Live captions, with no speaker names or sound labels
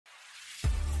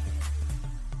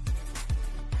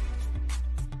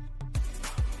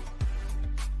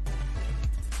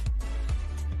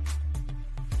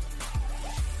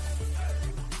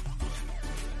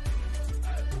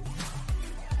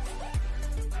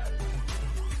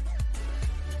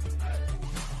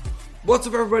What's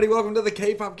up, everybody? Welcome to the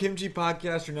K-Pop Kimchi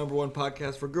Podcast, your number one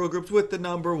podcast for girl groups with the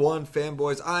number one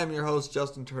fanboys. I'm your host,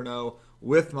 Justin Turneau,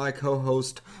 with my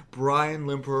co-host, Brian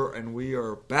Limper, and we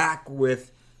are back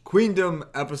with Queendom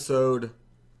episode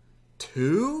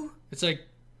 2? It's like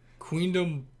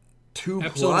Queendom 2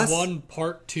 episode plus? 1,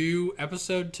 part 2,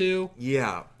 episode 2.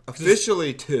 Yeah,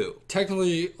 officially 2.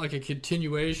 Technically, like a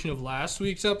continuation of last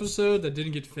week's episode that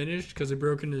didn't get finished because it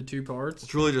broke into 2 parts.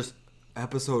 It's really just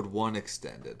episode 1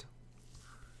 extended.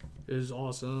 It was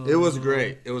awesome. It was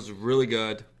great. It was really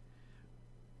good.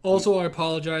 Also, I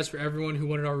apologize for everyone who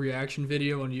wanted our reaction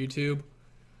video on YouTube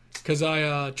because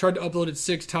I tried to upload it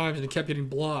 6 times and it kept getting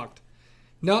blocked.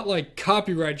 Not like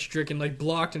copyright stricken, like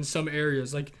blocked in some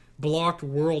areas, like blocked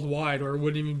worldwide, or it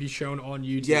wouldn't even be shown on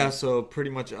YouTube. Yeah, so pretty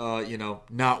much,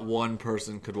 not one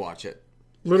person could watch it.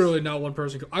 Literally not one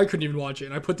person. I couldn't even watch it,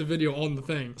 and I put the video on the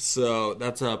thing. So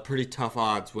that's a pretty tough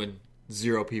odds when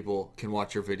 0 people can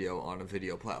watch your video on a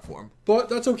video platform. But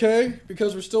that's okay,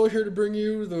 because we're still here to bring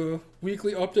you the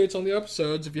weekly updates on the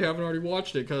episodes if you haven't already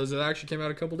watched it, because it actually came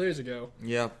out a couple days ago.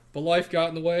 Yeah. But life got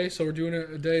in the way, so we're doing it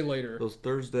a day later. Those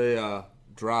Thursday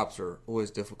drops are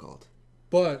always difficult.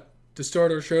 But to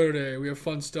start our show today, we have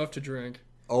fun stuff to drink.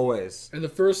 Always. And the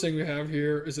first thing we have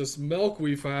here is this milk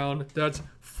we found that's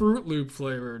Fruit Loop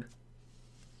flavored.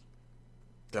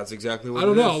 That's exactly what I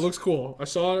don't it know, is. it looks cool. I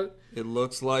saw it. It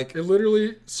looks like... It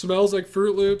literally smells like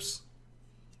Fruit Loops,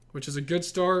 which is a good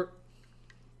start.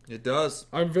 It does.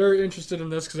 I'm very interested in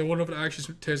this because I wonder if it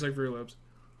actually tastes like Fruit Loops.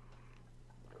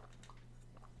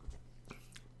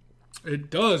 It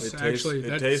does, actually.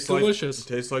 That's delicious. It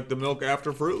tastes like the milk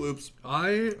after Fruit Loops.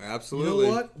 Absolutely.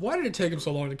 You know what? Why did it take him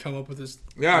so long to come up with this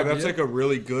Yeah, idea? that's like a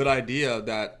really good idea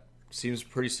that seems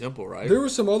pretty simple, right? There were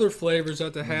some other flavors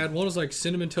that they had. One was like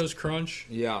Cinnamon Toast Crunch.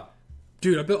 Yeah.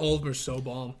 Dude, I bet all of them are so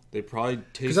bomb. They probably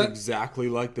taste exactly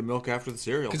like the milk after the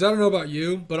cereal. Because I don't know about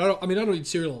you, but I don't eat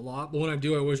cereal a lot. But when I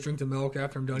do, I always drink the milk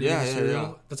after I'm done eating the cereal.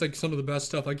 Yeah. That's like some of the best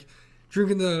stuff. Like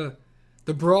drinking the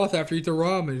broth after you eat the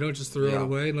ramen. You don't just throw it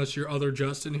away unless you're other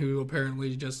Justin, who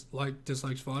apparently just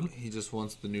dislikes fun. He just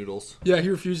wants the noodles. Yeah, he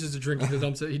refuses to drink it.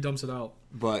 He dumps it out.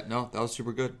 But no, that was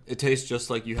super good. It tastes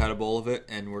just like you had a bowl of it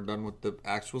and we're done with the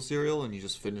actual cereal and you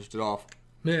just finished it off.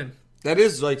 Man. That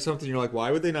is like something you're like, why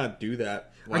would they not do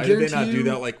that? Why did they not do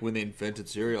that like when they invented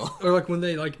cereal? Or like when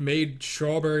they like made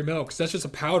strawberry milk. 'Cause that's just a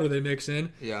powder they mix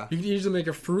in. Yeah. You can easily make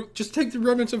a fruit. Just take the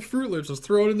remnants of Fruit Loops, just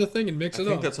throw it in the thing and mix it up.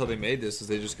 I think that's how they made this, is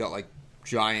they just got like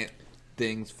giant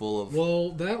things full of...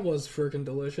 Well, that was freaking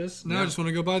delicious. Now I just want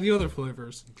to go buy the other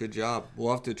flavors. Good job.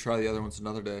 We'll have to try the other ones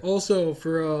another day. Also,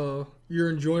 for your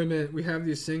enjoyment, we have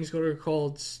these things that are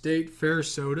called State Fair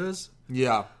sodas.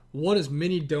 Yeah. One is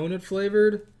mini donut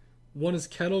flavored, one is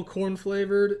kettle corn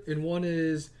flavored, and one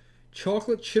is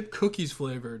chocolate chip cookies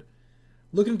flavored.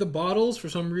 Looking at the bottles, for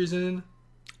some reason,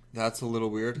 That's a little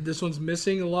weird. this one's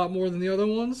missing a lot more than the other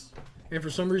ones. And for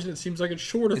some reason, it seems like it's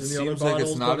shorter than the other bottles. It seems like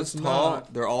it's not but as it's tall.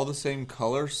 not. They're all the same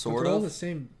color, sort They're of. all the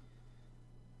same.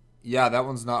 Yeah, that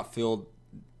one's not filled.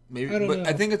 Maybe, I don't know.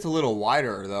 I think it's a little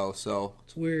wider though, so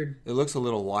It's weird. it looks a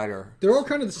little wider. They're all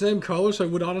kind of the same color, so I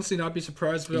would honestly not be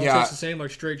surprised if it all tastes the same,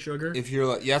 like straight sugar. If you're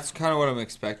like, yeah, that's kind of what I'm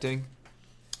expecting.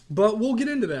 But we'll get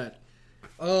into that.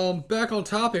 Back on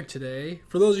topic today.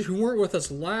 For those of you who weren't with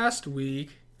us last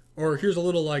week, or here's a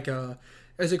little like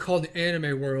as they call it in the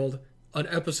anime world, an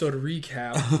episode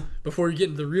recap before you get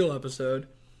into the real episode.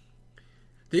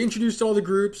 They introduced all the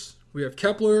groups. We have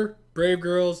Kepler, Brave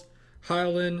Girls,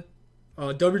 Hyland,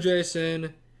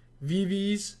 WJSN,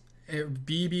 VVs,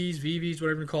 BBs,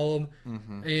 whatever you call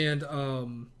them,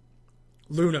 and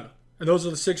Luna. And those are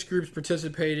the 6 groups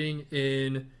participating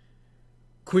in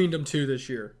Queendom 2 this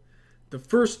year. The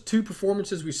first 2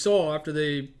 performances we saw after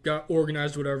they got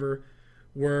organized, whatever,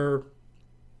 were...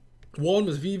 One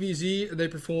was VVZ, and they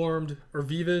performed, or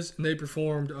Vivas, and they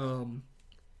performed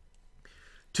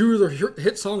 2 of their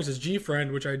hit songs as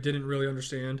G-Friend, which I didn't really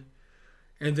understand.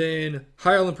 And then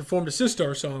Hyland performed a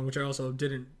Sistar song, which I also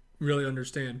didn't really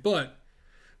understand. But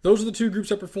those are the 2 groups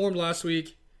that performed last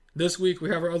week. This week we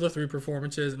have our other 3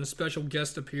 performances and a special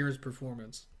guest appearance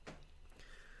performance.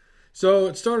 So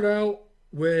it started out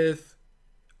with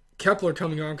Kepler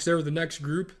coming on because they were the next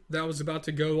group that was about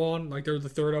to go on. Like they were the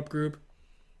 3rd up group.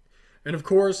 And of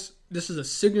course, this is a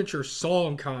signature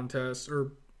song contest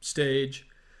or stage.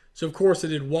 So of course they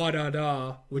did Wa Da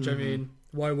Da, which I mean,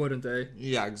 why wouldn't they?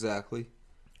 Yeah, exactly.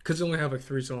 Because they only have like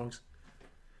 3 songs.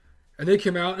 And they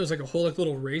came out, and it was like a whole like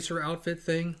little racer outfit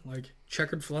thing, like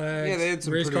checkered flags, Yeah, they had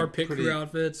some race car pit pretty crew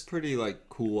outfits. Pretty like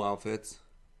cool outfits.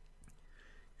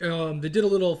 They did a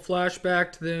little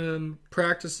flashback to them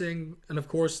practicing, and of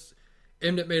course,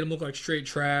 Mnet made him look like straight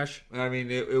trash. I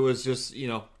mean, it was just,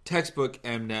 textbook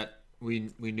Mnet.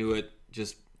 We knew it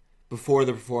just before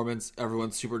the performance.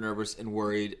 Everyone's super nervous and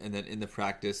worried, and then in the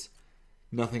practice,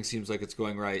 nothing seems like it's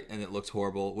going right, and it looks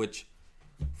horrible, which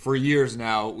for years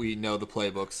now we know the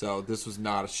playbook, so this was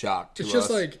not a shock to us. It's just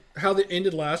like how they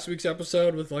ended last week's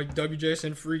episode with like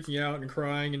WJSN freaking out and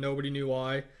crying and nobody knew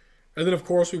why. And then of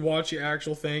course we watched the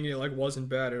actual thing and it like wasn't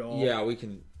bad at all. Yeah,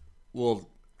 we'll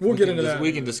get into that.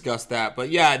 We can discuss that.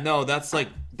 But yeah, no, that's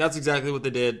exactly what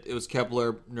they did. It was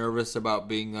Kepler nervous about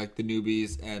being like the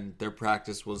newbies, and their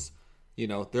practice was,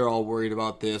 they're all worried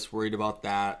about this, worried about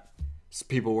that.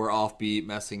 People were offbeat,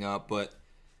 messing up, but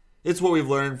it's what we've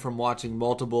learned from watching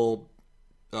multiple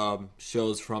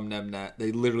shows from Mnet.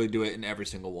 They literally do it in every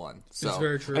single one. So, it's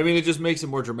very true. I mean, it just makes it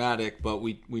more dramatic, but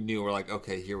we knew, we're like,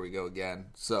 okay, here we go again.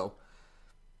 So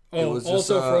it was just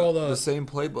also for all the same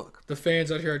playbook. The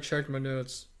fans out here, I checked my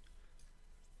notes.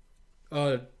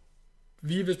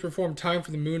 Vivas performed "Time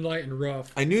for the Moonlight" and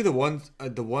 "Rough." I knew the one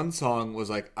song was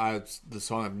like the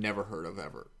song I've never heard of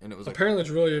ever, and it was like, apparently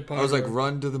it's really popular. I was like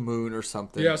 "Run to the Moon" or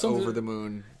something. Yeah, something over the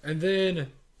moon. And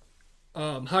then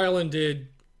Highland did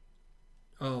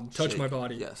 "Touch Shake. My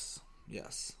Body." Yes.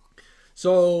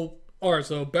 So all right,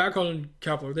 so back on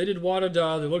Kepler, they did "Wada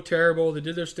Da." They looked terrible. They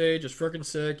did their stage. It's freaking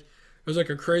sick. It was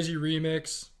like a crazy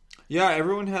remix. Yeah,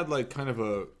 everyone had like kind of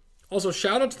a. Also,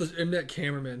 shout out to the Mnet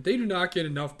cameraman. They do not get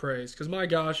enough praise because, my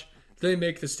gosh, they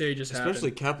make the stages happen.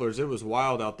 Especially Kepler's. It was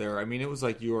wild out there. I mean, it was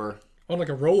like you were on like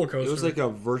a roller coaster. It was like a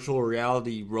virtual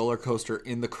reality roller coaster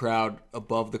in the crowd,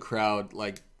 above the crowd.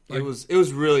 Like it was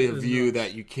really a view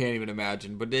that you can't even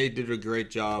imagine. But they did a great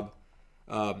job.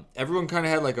 Everyone kind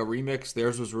of had like a remix.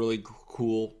 Theirs was really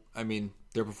cool. I mean,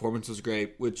 their performance was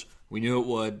great, which we knew it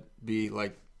would be.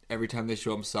 Like every time they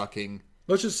show them sucking.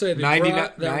 Let's just say they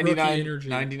brought that rookie energy.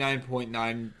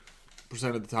 99.9%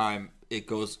 of the time, it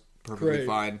goes perfectly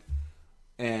fine.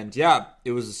 And yeah,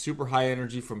 it was a super high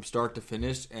energy from start to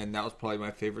finish, and that was probably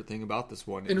my favorite thing about this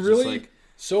one. And really,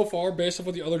 so far, based on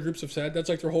what the other groups have said, that's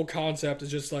like their whole concept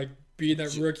is just like being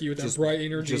that rookie with that bright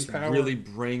energy and power. Just really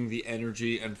bring the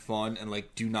energy and fun, and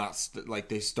like do not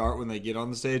they start when they get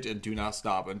on the stage and do not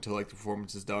stop until like the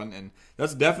performance is done. And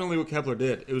that's definitely what Kepler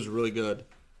did. It was really good.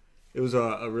 It was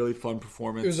a really fun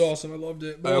performance. It was awesome. I loved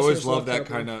it. I always love that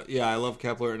kind of... Yeah, I love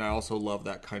Kepler, and I also love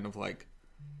that kind of, like,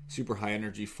 super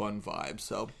high-energy, fun vibe,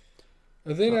 so...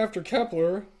 And then after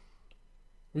Kepler,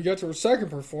 we got to our second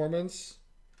performance,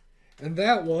 and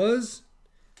that was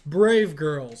Brave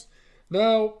Girls.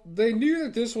 Now, they knew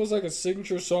that this was, like, a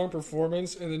signature song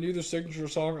performance, and they knew the signature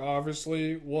song,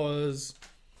 obviously, was...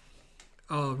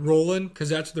 Rollin', because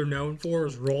that's what they're known for,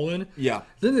 is Rollin'. Yeah.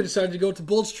 Then they decided to go with the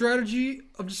bold strategy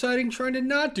of trying to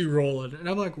not do Rollin'. And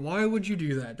I'm like, why would you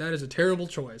do that? That is a terrible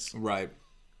choice. Right.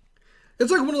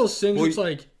 It's like one of those things that's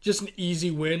like just an easy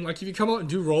win. Like if you come out and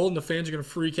do Rollin', the fans are going to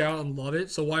freak out and love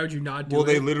it. So why would you not do it? Well,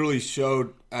 they literally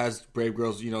showed, as Brave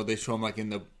Girls, they show them like in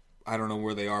the, I don't know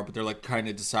where they are, but they're like kind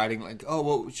of deciding like, oh,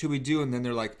 what should we do? And then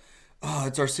they're like, oh,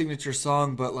 it's our signature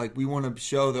song, but like we want to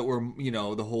show that we're,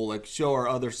 the whole like show our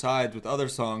other sides with other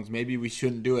songs. Maybe we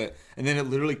shouldn't do it. And then it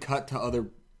literally cut to other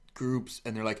groups,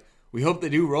 and they're like, we hope they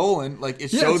do Rollin'. Like it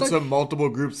showed some multiple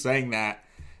groups saying that.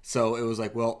 So it was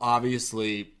like, well,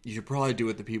 obviously you should probably do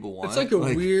what the people want. It's like a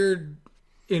weird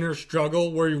inner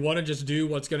struggle where you want to just do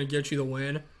what's going to get you the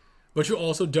win, but you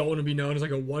also don't want to be known as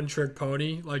like a one-trick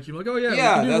pony. Like you're like, oh yeah, we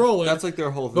can do Rollin'. That's like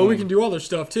their whole thing. But we can do other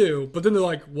stuff too. But then they're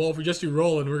like, well, if we just do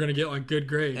Rollin', we're gonna get like good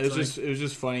grades. And it was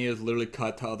just funny. It was literally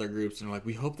cut to other groups and like,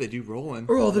 we hope they do Rollin'.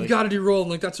 Oh, they've got to do Rollin'.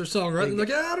 Like that's their song, right?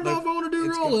 Like I don't know if I want to do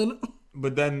Rollin'.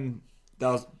 But then that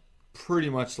was pretty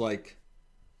much like,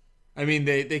 I mean,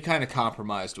 they kind of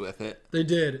compromised with it. They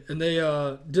did, and they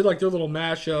did like their little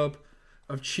mashup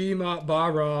of Chimat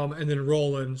Baram and then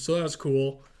Rollin'. So that's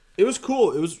cool. It was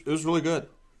cool. It was really good.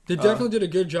 They definitely did a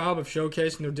good job of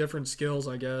showcasing their different skills,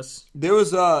 I guess. There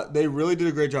was they really did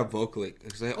a great job vocally.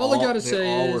 All I gotta say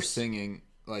is all were singing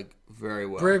like very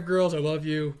well. Brave Girls, I love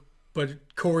you, but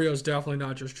choreo's definitely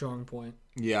not your strong point.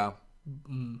 Yeah,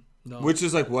 no. Which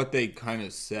is like what they kind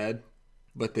of said,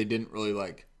 but they didn't really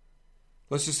like.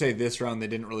 Let's just say this round they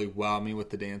didn't really wow me with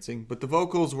the dancing, but the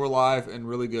vocals were live and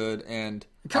really good, and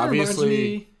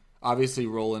obviously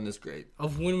Rollin' is great.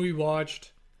 Of when we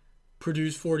watched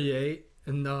Produce 48.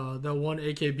 And that one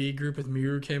AKB group with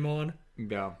Miru came on.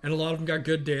 Yeah. And a lot of them got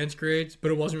good dance grades,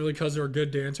 but it wasn't really because they were good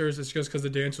dancers. It's just because the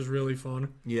dance was really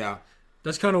fun. Yeah.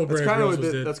 That's kind of what Brave Girls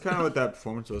did. That's kind of what that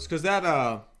performance was. Because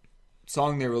that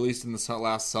song they released in the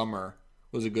last summer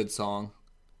was a good song.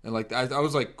 And like I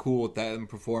was like cool with that and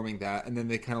performing that. And then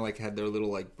they kind of like had their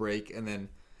little like break. And then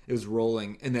It was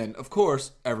rolling, and then of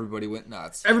course everybody went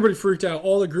nuts. Everybody freaked out.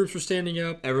 All the groups were standing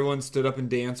up. Everyone stood up and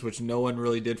danced, which no one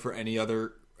really did for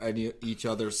each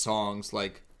other's songs.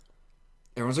 Like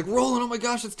everyone's like, "Roland, oh my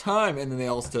gosh, it's time!" And then they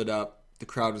all stood up. The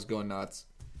crowd was going nuts.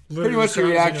 Literally Pretty much the sounds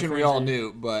like a reaction we all frenzy.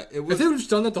 knew, but it was. If they would have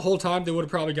done that the whole time, they would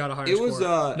have probably got a higher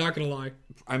score. Not gonna lie.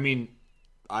 I mean,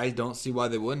 I don't see why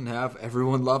they wouldn't have.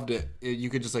 Everyone loved it. You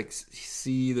could just like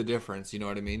see the difference. You know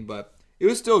what I mean? But it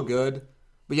was still good.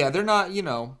 But yeah, they're not.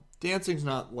 Dancing's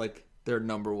not like their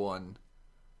number one.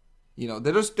 They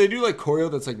do like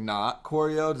choreo that's like not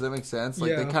choreo. Does that make sense?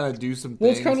 Like they kind of do some things.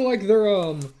 Well, it's kind of like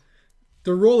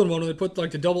their rolling one when they put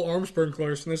like the double arm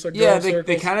sprinklers and it's like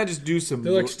they kind of just do some.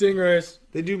 They're like stingrays.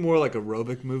 They do more like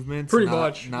aerobic movements. Pretty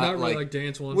much, not really like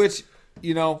dance ones. Which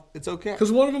it's okay.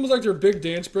 Because one of them was like their big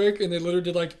dance break, and they literally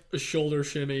did like a shoulder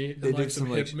shimmy and like some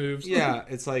hip moves. Yeah,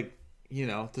 it's like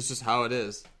that's just how it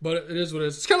is. But it is what it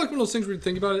is. It's kind of like one of those things where you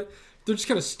think about it. They're just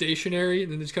kind of stationary,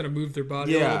 and then they just kind of move their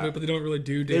body a little bit, but they don't really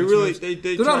do dance moves.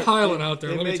 They're not Highland out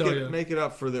there, let me tell you. Make it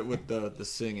up for that with the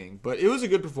singing. But it was a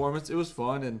good performance. It was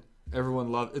fun, and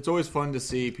everyone loved it. It's always fun to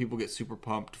see people get super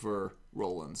pumped for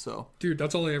Roland. So, dude,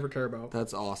 that's all I ever care about.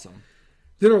 That's awesome.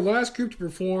 Then our last group to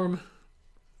perform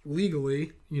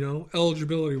legally,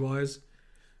 eligibility-wise,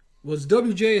 was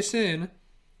WJSN.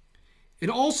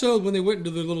 And also, when they went into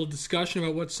the little discussion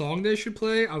about what song they should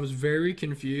play, I was very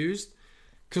confused.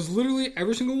 Because literally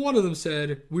every single one of them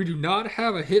said, we do not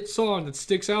have a hit song that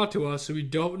sticks out to us, so we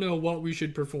don't know what we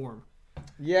should perform.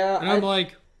 Yeah. And I'm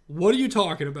like, what are you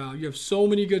talking about? You have so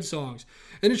many good songs.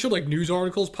 And it showed like news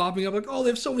articles popping up like, oh, they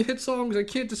have so many hit songs, I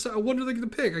can't decide. What are they going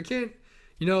to pick? I can't,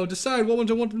 decide what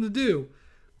ones I want them to do.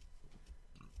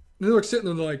 And they're like sitting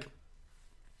there like,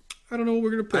 I don't know what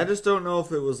we're going to pick. I just don't know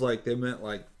if it was like they meant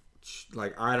like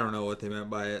I don't know what they meant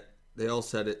by it. They all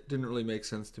said it. Didn't really make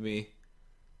sense to me.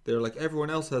 They're like,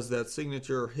 everyone else has that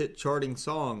signature hit charting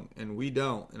song, and we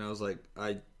don't. And I was like,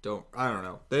 I don't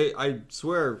know. I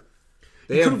swear,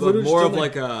 they have more of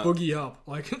like a Boogie Up.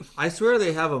 Like, I swear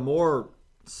they have a more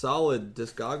solid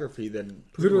discography than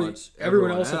literally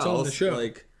everyone else that's on the show.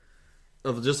 Like,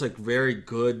 of just like very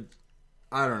good.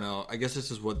 I don't know. I guess this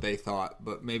is what they thought,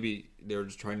 but maybe they were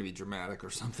just trying to be dramatic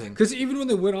or something. Because even when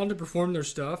they went on to perform their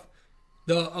stuff,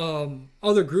 the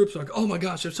other groups were like, oh my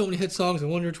gosh, there's so many hit songs, I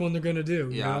wonder which one they're going to do.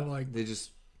 Like they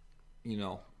just,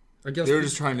 I guess they were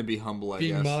just trying to be humble,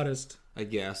 being modest. I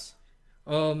guess.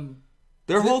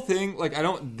 Their whole thing, like,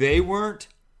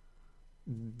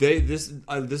 this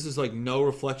is like no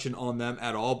reflection on them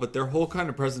at all, but their whole kind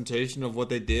of presentation of what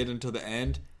they did until the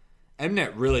end,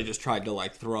 Mnet really just tried to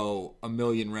like throw a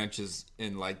million wrenches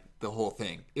in like the whole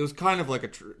thing. It was kind of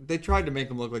like they tried to make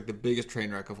them look like the biggest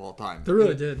train wreck of all time. They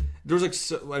really did. There was like,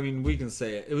 we can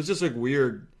say it. It was just like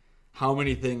weird how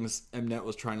many things Mnet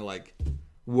was trying to like,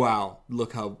 wow,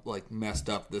 look how like messed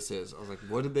up this is. I was like,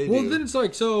 what did they do? Well, then it's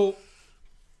like, so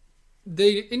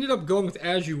they ended up going with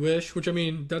As You Wish, which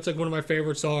that's like one of my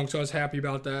favorite songs, so I was happy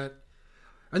about that.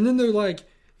 And then they're like,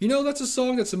 that's a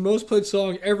song that's the most played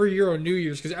song every year on New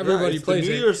Year's because everybody plays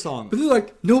the New Year's song. But they're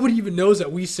like, nobody even knows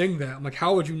that we sing that. I'm like,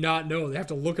 how would you not know? They have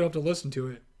to look it up to listen to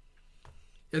it.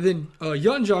 And then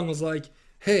Yeonjung was like,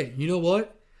 hey, you know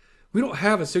what? We don't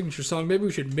have a signature song. Maybe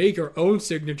we should make our own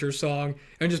signature song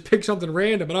and just pick something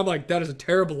random. And I'm like, that is a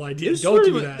terrible idea. Don't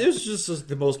do that. It was just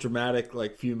the most dramatic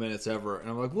like few minutes ever. And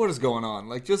I'm like, what is going on?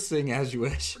 Like, just sing As You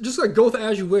Wish. Just like go with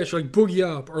As You Wish, or like Boogie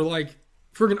Up, or like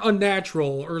friggin'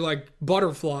 Unnatural, or like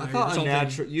Butterfly. I thought or something.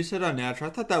 Unnatural. You said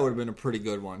Unnatural. I thought that would have been a pretty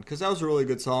good one because that was a really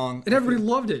good song. And everybody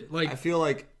loved it. Like, I feel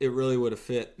like it really would have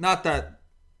fit. Not that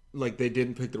like they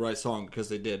didn't pick the right song because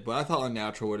they did, but I thought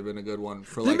Unnatural would have been a good one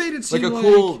for like, made it seem like a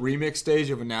cool remix stage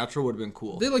of Unnatural would have been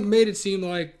cool. They like made it seem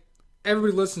like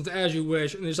everybody listens to As You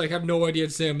Wish and they just like have no idea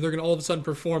it's them. They're gonna all of a sudden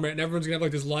perform it, and everyone's gonna have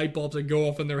like this light bulbs that go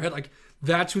off in their head. Like,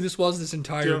 that's who this was this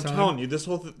entire time. I'm telling you, this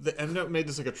whole the Mnet made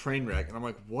this like a train wreck, and I'm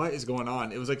like, what is going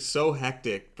on? It was like so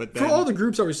hectic. But then, for all the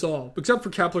groups that we saw, except for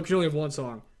Kepler, you only have one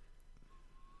song.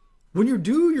 When you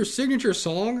do your signature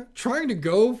song, trying to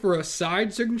go for a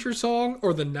side signature song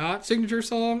or the not signature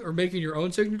song or making your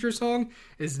own signature song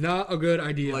is not a good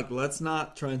idea. Like, let's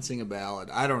not try and sing a ballad.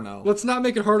 I don't know. Let's not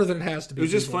make it harder than it has to be. It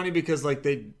was just funny because like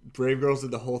Brave Girls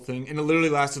did the whole thing, and it literally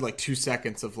lasted like 2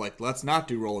 seconds of like, let's not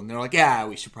do Roland. They're like, yeah,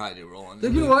 we should probably do Roland.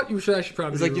 Like, you know what? You should actually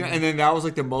probably. It's like, and then that was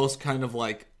like the most kind of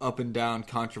like up and down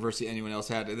controversy anyone else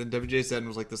had, and then WJSN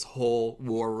was like this whole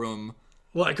war room.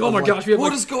 Like, oh my gosh, we have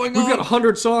what is going on? We've got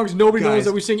 100 songs. Nobody knows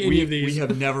that we sing any of these. We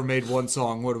have never made one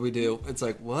song. What do we do? It's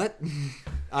like, what?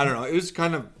 I don't know. It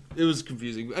was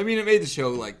confusing. I mean, it made the show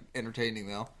like entertaining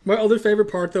though. My other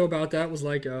favorite part though about that was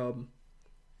like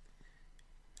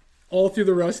all through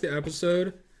the rest of the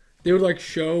episode, they would like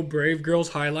show Brave Girls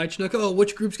highlights, and like, oh,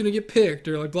 which group's gonna get picked,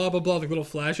 or like blah blah blah, like little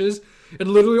flashes, and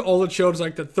literally all it showed was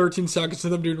like the 13 seconds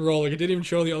of them doing rolling. It didn't even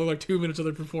show the other like 2 minutes of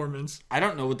their performance. I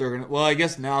don't know what they're gonna. Well, I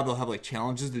guess now they'll have like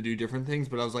challenges to do different things.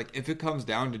 But I was like, if it comes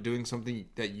down to doing something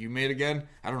that you made again,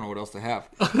 I don't know what else to have.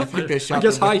 I think they shot. I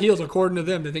guess high heels, according to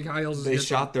them, they think high heels. Is they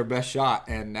shot their best shot,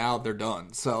 and now they're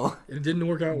done. So it didn't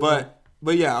work out. Well.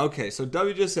 But yeah, okay. So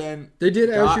WGSN. They did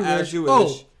As You Wish.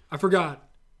 Oh, I forgot.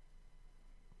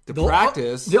 The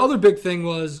practice. The other big thing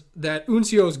was that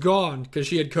Uncio's gone because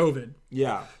she had COVID.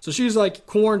 Yeah. So she's like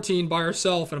quarantined by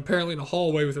herself and apparently in a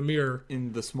hallway with a mirror.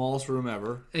 In the smallest room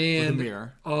ever. And with a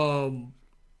mirror.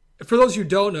 For those who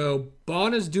don't know,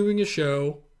 Bon is doing a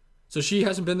show, so she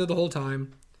hasn't been there the whole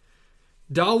time.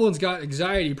 Dahlwin's got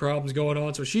anxiety problems going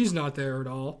on, so she's not there at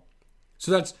all.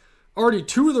 So that's already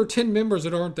 2 of their 10 members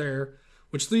that aren't there,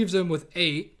 which leaves them with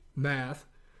 8, math.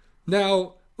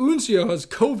 Now, Uncio has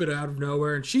COVID out of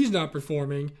nowhere, and she's not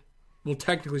performing. Well,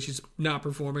 technically, she's not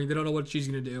performing. They don't know what she's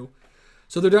going to do.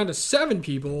 So they're down to 7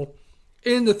 people,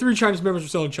 and the 3 Chinese members are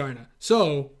still in China.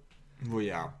 So, well,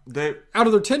 yeah. Out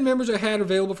of their 10 members I had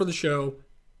available for the show,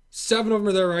 7 of them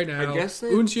are there right now. I guess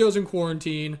Uncio's in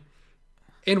quarantine.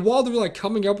 And while they're like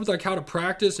coming up with like how to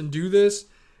practice and do this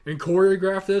and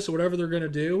choreograph this or whatever they're going to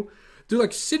do, they're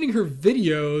like sending her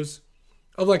videos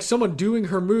of like someone doing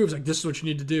her moves, like this is what you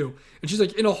need to do. And she's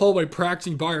like in a hallway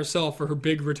practicing by herself for her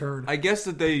big return. I guess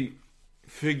that they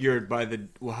figured by the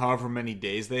however many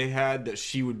days they had that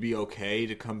she would be okay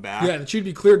to come back. Yeah, that she'd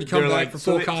be cleared to come back for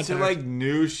full contact. So like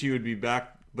knew she would be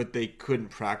back, but they couldn't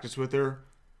practice with her.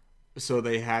 So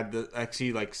they had to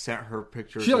actually like sent her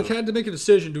pictures. She like had to make a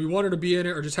decision. Do we want her to be in it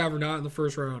or just have her not in the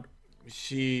first round?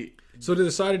 So they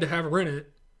decided to have her in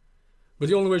it. But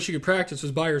the only way she could practice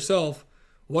was by herself,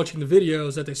 watching the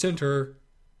videos that they sent her.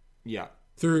 Yeah.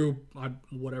 Through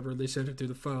whatever they sent it through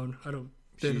the phone.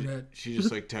 The internet. She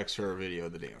just like texts her a video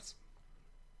of the dance.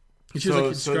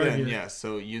 So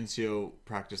Uncio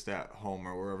practiced at home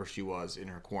or wherever she was in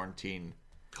her quarantine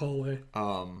hallway.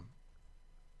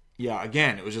 Yeah,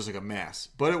 again, it was just like a mess,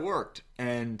 but it worked.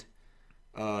 And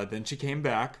then she came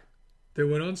back. They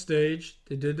went on stage.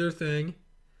 They did their thing.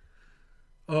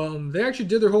 They actually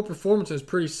did their whole performance. It was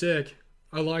pretty sick.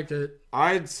 I liked it.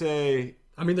 I'd say.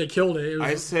 I mean, they killed it.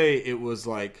 I'd say it was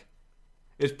like.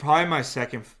 It's probably my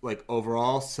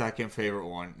overall second favorite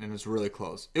one, and it's really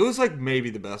close. It was like maybe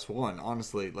the best one,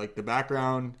 honestly. Like the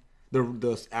background,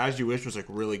 the As You Wish was like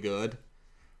really good.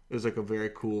 It was like a very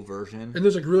cool version. And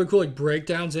there's like really cool like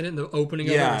breakdowns in it, and the opening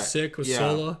of it was sick with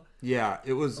Sola. Yeah,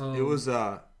 it was I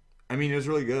mean, it was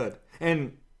really good.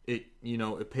 And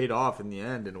it paid off in the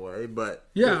end in a way, but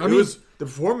yeah, the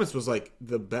performance was like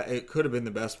it could have been the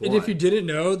best one. And if you didn't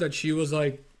know that she was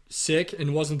like sick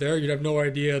and wasn't there, you'd have no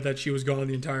idea that she was gone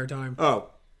the entire time. Oh.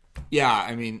 Yeah,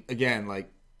 I mean, again,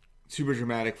 like super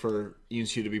dramatic for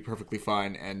Uncio to be perfectly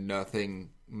fine and nothing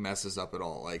messes up at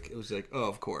all. Like it was like, oh,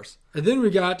 of course. And then we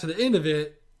got to the end of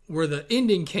it where the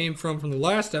ending came from the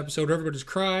last episode where everybody's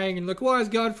crying and like, why has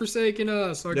God forsaken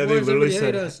us? Like, yeah, why does everybody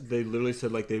hate us? They literally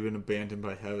said like they've been abandoned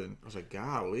by heaven. I was like,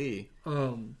 golly.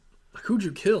 Like who'd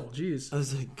you kill? Jeez. I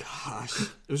was like, gosh.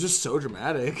 It was just so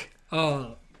dramatic.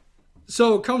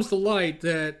 So it comes to light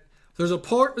that there's a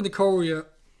part in the choreo.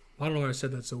 I don't know why I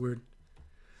said that so weird.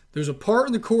 There's a part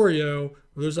in the choreo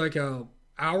where there's like a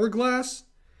hourglass.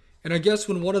 And I guess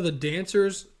when one of the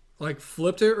dancers like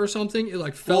flipped it or something, it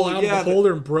like fell out of the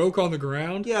holder and broke on the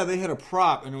ground. Yeah, they had a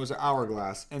prop and it was an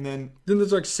hourglass, and then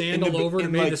there's like sand all over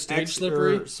and made the stage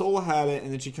slippery. Sola had it,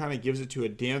 and then she kind of gives it to a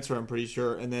dancer, I'm pretty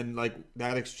sure, and then like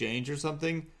that exchange or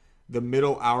something, the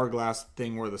middle hourglass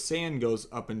thing where the sand goes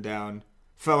up and down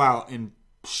fell out and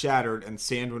shattered, and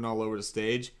sand went all over the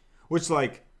stage, which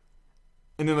like,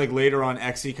 and then like later on,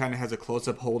 Exy kind of has a close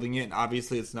up holding it, and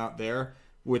obviously it's not there.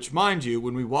 Which, mind you,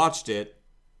 when we watched it,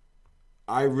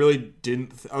 I really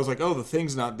didn't. I was like, "Oh, the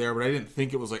thing's not there," but I didn't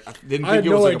think it was like. I had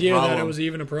no idea that it was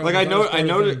even a problem. Like I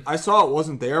noted, I saw it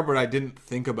wasn't there, but I didn't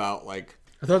think about like.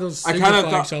 I thought it was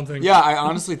signifying something. Yeah, I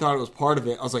honestly thought it was part of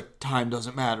it. I was like, "Time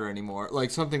doesn't matter anymore," like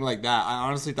something like that. I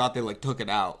honestly thought they like took it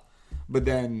out, but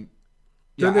then.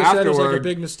 Then they said it was like a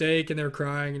big mistake, and they were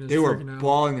crying and they were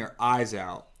bawling their eyes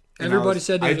out. Everybody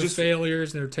said they were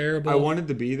failures and they're terrible. I wanted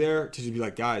to be there to just be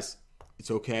like, guys, it's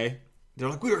okay. They're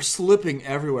like, we were slipping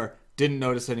everywhere. Didn't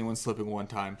notice anyone slipping one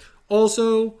time.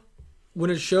 Also, when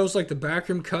it shows like the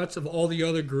backroom cuts of all the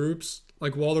other groups,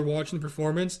 like while they're watching the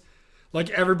performance,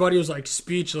 like everybody was like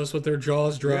speechless with their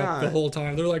jaws dropped the whole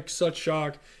time. They're like such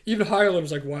shock. Even Hyland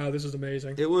was like, wow, this is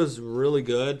amazing. It was really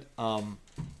good.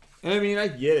 And I mean, I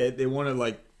get it. They want to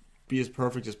like be as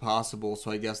perfect as possible.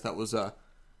 So I guess that was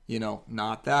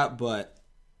not that, but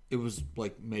it was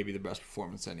like maybe the best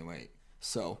performance anyway.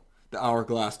 So the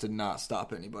hourglass did not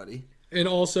stop anybody. And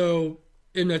also,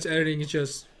 Mnet's editing is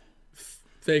just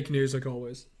fake news like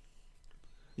always.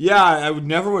 Yeah, I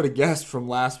would have guessed from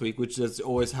last week, which is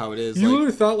always how it is. You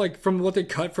literally thought, like, from what they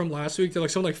cut from last week, that like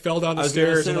someone like fell down the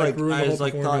stairs and like ruined the whole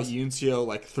performance. Thought Yuncio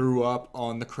like threw up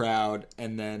on the crowd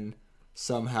and then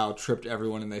somehow tripped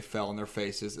everyone and they fell on their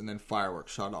faces and then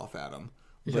fireworks shot off at them.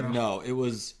 But no, it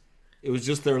was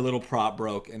just their little prop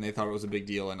broke and they thought it was a big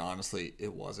deal, and honestly,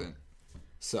 it wasn't.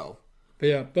 So, but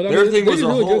yeah, but their thing was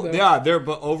really whole, good,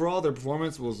 but overall their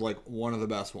performance was like one of the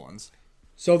best ones.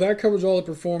 So that covers all the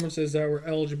performances that were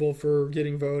eligible for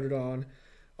getting voted on.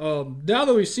 Now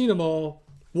that we've seen them all,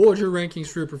 what would your rankings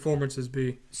for your performances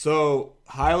be? So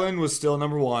Highland was still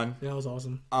number 1. Yeah, that was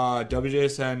awesome.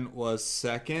 WJSN was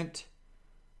second.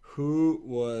 Who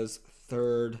was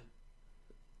third?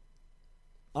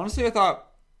 Honestly, I thought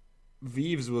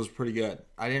Vives was pretty good.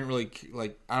 I didn't really,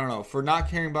 I don't know. For not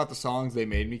caring about the songs, they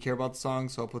made me care about the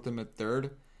songs, so I'll put them at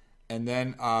third. And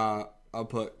then I'll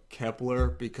put Kepler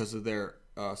because of their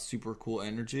super cool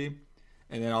energy.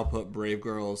 And then I'll put Brave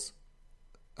Girls,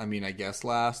 I guess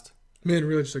last. Man,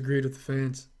 really just agreed with the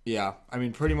fans. Yeah,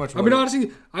 pretty much.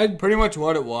 Honestly, pretty much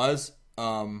what it was.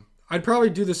 I'd probably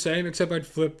do the same, except I'd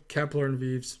flip Kepler and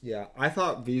Vives. Yeah, I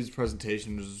thought Vives'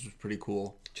 presentation was pretty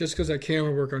cool. Just because that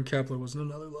camera work on Kepler was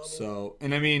another level. So,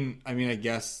 and I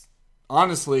guess,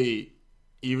 honestly,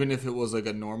 even if it was like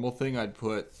a normal thing, I'd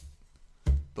put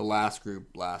the last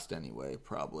group last anyway,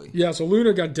 probably. Yeah, so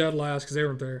Luna got dead last because they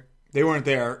weren't there. They weren't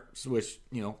there, which,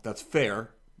 that's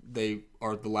fair. They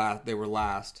are the last. They were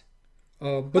last.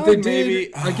 But they maybe,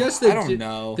 did. I guess they I don't did,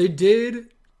 know. They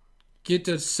did get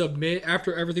to submit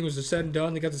after everything was said and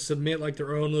done. They got to submit like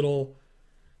their own little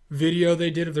video they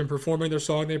did of them performing their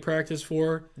song they practiced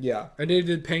for. Yeah, and they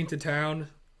did Paint the Town.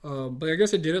 But I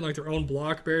guess they did it like their own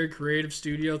Blockberry creative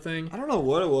studio thing. I don't know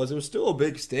what it was. It was still a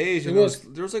big stage. And there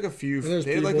was like a few.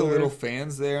 They had like a little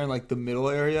fans there in like the middle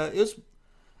area.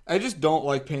 I just don't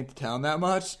like Paint the Town that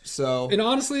much. So, and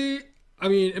honestly,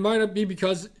 it might not be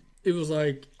because it was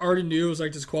like already knew it was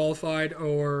like disqualified,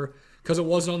 or because it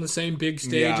wasn't on the same big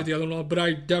stage as the other one. But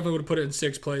I definitely would have put it in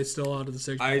 6th place, still out of the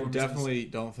 6. I definitely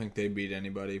don't think they beat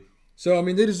anybody. So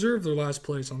they deserve their last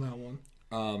place on that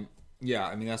one.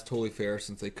 Yeah, that's totally fair.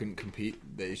 Since they couldn't compete,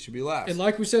 they should be last. And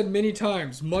like we said many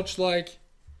times, much like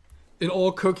in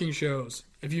all cooking shows,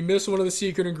 if you miss one of the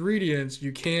secret ingredients,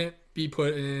 you can't be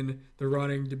put in the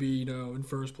running to be, in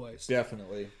first place.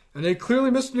 Definitely. And they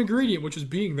clearly missed an ingredient, which was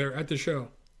being there at the show.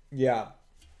 Yeah.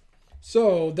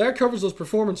 So that covers those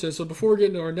performances. So before we get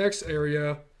into our next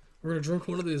area, we're going to drink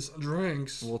one of these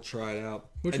drinks. We'll try it out.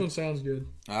 Which one sounds good?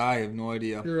 I have no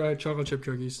idea. You're right, chocolate chip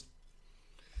cookies.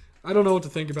 I don't know what to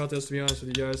think about this, to be honest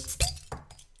with you guys.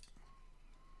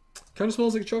 Kind of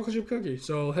smells like a chocolate chip cookie.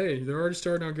 So, hey, they're already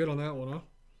starting out good on that one, huh?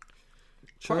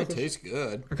 Probably tastes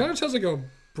good. It kind of has like a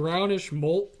brownish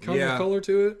malt kind of color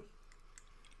to it.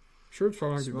 Sure, it's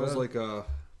probably not too bad. Smells like a...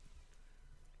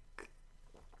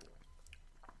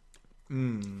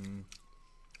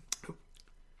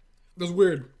 That's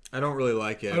weird. I don't really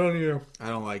like it. I don't either. I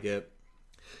don't like it.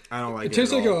 It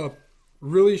tastes like a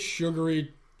really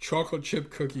sugary chocolate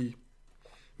chip cookie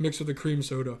mixed with a cream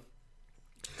soda.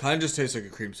 Kind of just tastes like a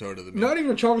cream soda to me. Not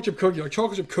even a chocolate chip cookie, like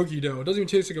chocolate chip cookie dough. It doesn't even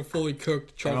taste like a fully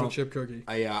cooked chocolate chip cookie.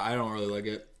 I don't really like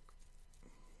it.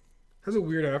 Has a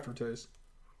weird aftertaste.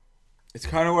 It's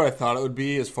kind of what I thought it would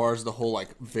be as far as the whole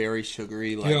like very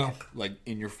sugary like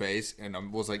in your face, and I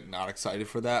was like not excited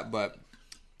for that, but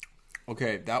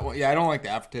okay, that one I don't like the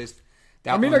aftertaste.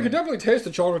 I could definitely taste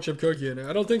the chocolate chip cookie in it.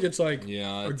 I don't think it's like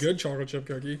a good chocolate chip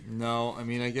cookie. No,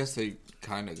 I guess they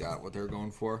kind of got what they were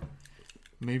going for.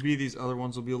 Maybe these other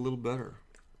ones will be a little better.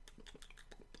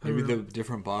 Maybe the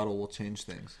different bottle will change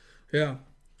things. Yeah.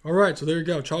 All right, so there you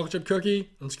go. Chocolate chip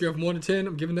cookie. On a scale from 1 to 10,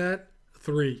 I'm giving that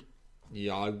 3.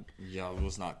 Yeah, it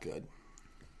was not good.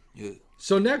 Yeah.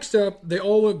 So next up, they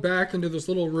all went back into this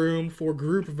little room for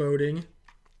group voting.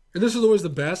 And this is always the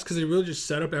best because they really just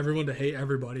set up everyone to hate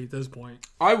everybody at this point.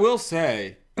 I will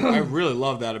say, I really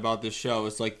love that about this show.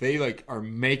 It's like they are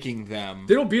making them.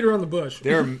 They don't beat around the bush.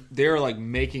 They're like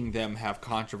making them have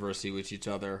controversy with each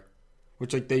other,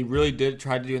 which like they really did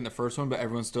try to do in the first one, but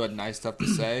everyone still had nice stuff to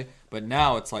say. But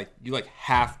now it's like you like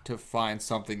have to find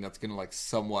something that's gonna like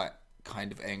somewhat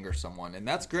kind of anger someone, and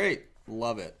that's great.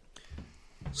 Love it.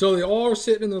 So they all are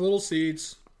sitting in their little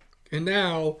seats, and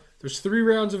now there's 3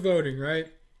 rounds of voting, right?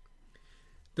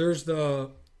 There's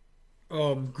the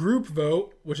group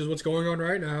vote, which is what's going on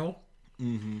right now,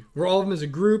 where all of them as a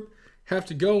group have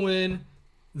to go in.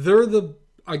 They're the,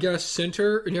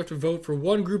 center, and you have to vote for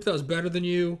one group that was better than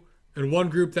you, and one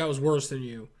group that was worse than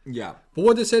you. Yeah. But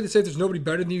what they said if there's nobody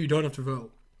better than you, you don't have to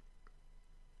vote.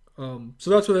 So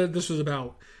that's what this was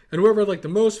about. And whoever had like the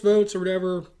most votes or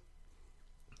whatever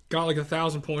got like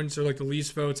 1,000 points or like the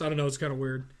least votes. I don't know. It's kind of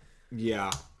weird. Yeah.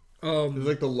 It was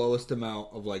like the lowest amount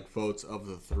of like votes of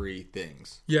the three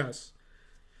things. Yes.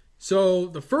 So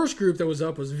the first group that was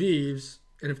up was Vives.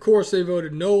 And of course they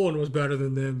voted no one was better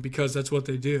than them because that's what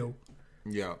they do.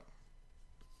 Yeah.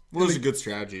 Well, it was a good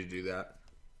strategy to do that.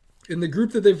 In the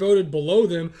group that they voted below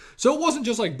them, so it wasn't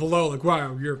just like below, like,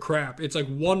 wow, you're crap. It's like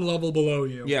one level below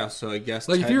you. Yeah, so I guess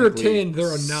like if you're a 10, they're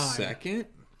a 9. Second?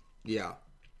 Yeah.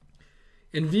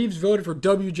 And Vives voted for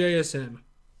WJSN.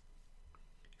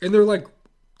 And they're like,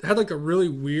 had like a really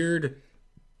weird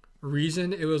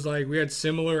reason. It was like we had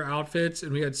similar outfits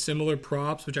and we had similar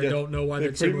props, which I don't know why they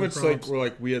they're similar pretty much props. like were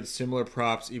like we had similar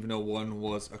props, even though one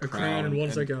was a crown and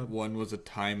one's like a one was a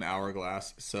time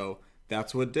hourglass. So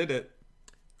that's what did it.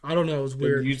 I don't know. It was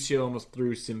weird. UCL almost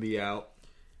threw Simbi out.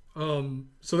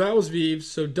 So that was Vives.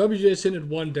 So WJSN had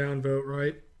one down vote,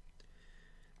 right?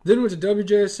 Then went to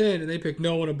WJSN and they picked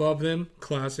no one above them.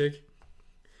 Classic.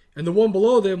 And the one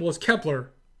below them was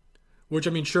Kepler, which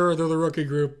I mean, sure, they're the rookie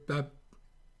group.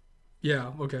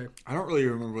 Yeah, okay. I don't really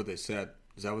remember what they said.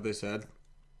 Is that what they said?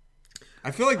 I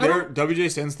feel like their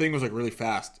WJSN's thing was like really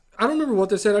fast. I don't remember what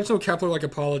they said. I just know Kepler like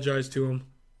apologized to him.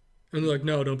 And they're like,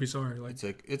 no, don't be sorry. Like, it's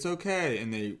like, it's okay.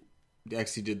 And they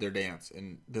actually did their dance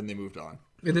and then they moved on.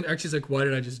 And then Xy's like, why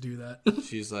did I just do that?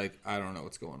 She's like, I don't know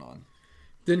what's going on.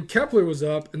 Then Kepler was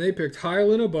up and they picked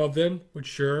Highland above them, which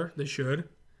sure, they should.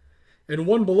 And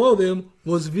one below them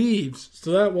was Vives.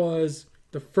 So that was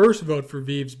the first vote for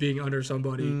Vives being under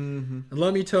somebody. Mm-hmm. And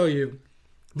let me tell you,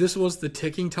 this was the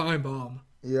ticking time bomb.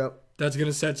 Yep. That's going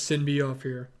to set Sinby off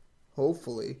here.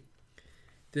 Hopefully.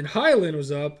 Then Highland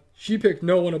was up. She picked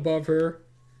no one above her.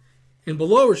 And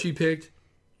below her, she picked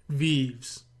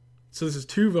Vives. So this is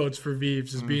 2 votes for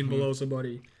Vives as being below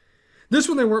somebody. This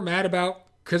one they weren't mad about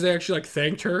because they actually like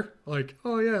thanked her. Like,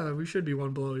 oh yeah, we should be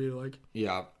one below you. Like,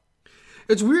 yeah.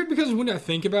 It's weird because when I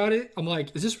think about it, I'm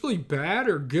like, is this really bad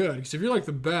or good? Because if you're like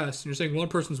the best and you're saying one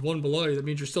person's one below you, that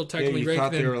means you're still technically you ranking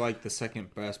thought they them were like the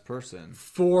second best person.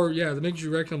 4. Yeah, that makes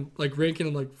you ranking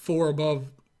them like 4 above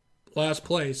last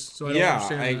place. So I don't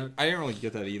understand that. I didn't really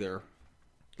get that either.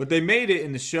 But they made it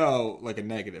in the show like a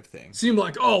negative thing. Seemed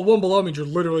like, oh, one below means you're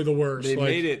literally the worst. They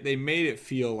made it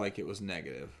feel like it was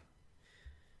negative.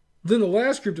 Then the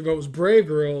last group to vote was Brave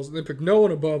Girls, and they picked no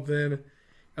one above them.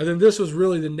 And then this was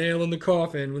really the nail in the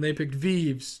coffin when they picked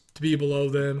Vives to be below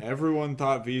them. Everyone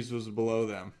thought Vives was below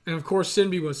them. And of course,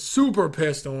 Sinby was super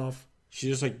pissed off. She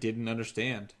just like didn't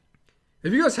understand.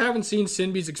 If you guys haven't seen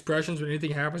Sinby's expressions when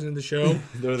anything happens in the show,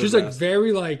 she's best. like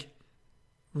very like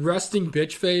resting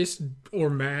bitch face or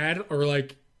mad or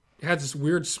like has this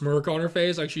weird smirk on her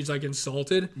face, like she's like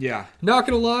insulted. Yeah. Not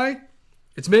gonna lie,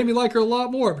 it's made me like her a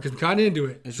lot more because I'm kind of into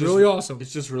it. It's really awesome.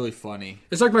 It's just really funny.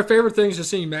 It's like my favorite thing is just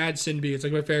seeing mad Sinby. It's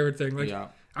like my favorite thing. Like, yeah.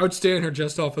 I would stand her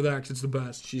just off of that because it's the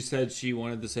best. She said she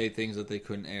wanted to say things that they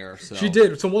couldn't air. So she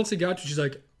did. So once they got to, she's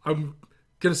like, I'm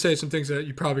gonna say some things that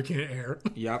you probably can't air.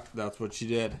 Yep, that's what she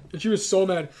did. And she was so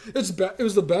mad. It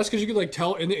was the best because you could like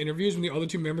tell in the interviews when the other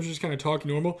 2 members just kind of talk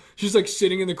normal. She's like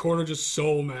sitting in the corner just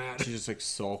so mad. She's just like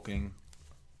sulking.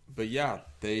 But yeah,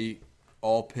 they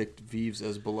all picked Vives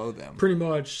as below them. Pretty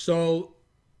much. So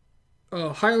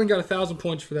Highland got 1,000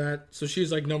 points for that. So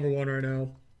she's like number 1 right now.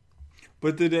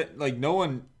 But did it like no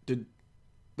one did?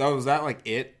 Was that like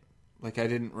it? Like I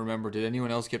didn't remember. Did anyone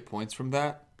else get points from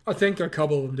that? I think a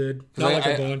couple of them did. Not like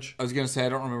a bunch. I was gonna say I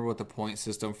don't remember what the point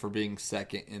system for being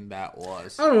second in that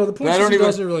was. I don't know. The point system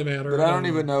doesn't really matter. But I don't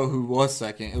even know who was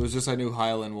second. It was just I knew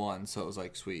Highland won, so it was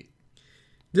like sweet.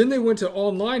 Then they went to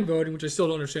online voting, which I still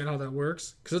don't understand how that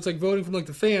works. Because it's like voting from like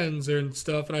the fans and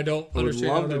stuff, and I don't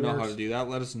understand how that works. I would love to know how to do that.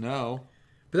 Let us know.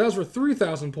 But that was for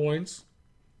 3,000 points.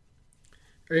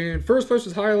 And first place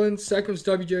was Highland, second was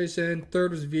WJSN,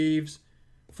 third was Vives,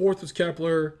 fourth was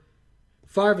Kepler,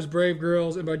 5 was Brave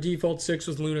Girls, and by default 6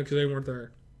 was Luna because they weren't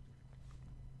there.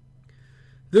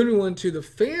 Then we went to the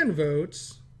fan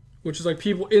votes, which is like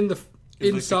people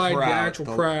inside the actual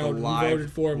crowd who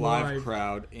voted for him live.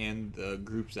 Crowd and the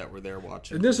groups that were there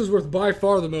watching. And this was worth by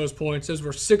far the most points. This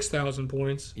were 6,000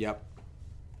 points. Yep.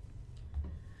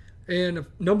 And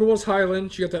number 1 was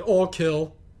Highland. She got that all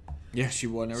kill. Yeah, she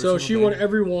won every So she won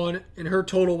every one, and her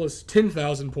total was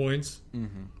 10,000 points.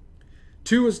 Mm-hmm.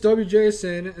 2 was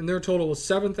WJSN, and their total was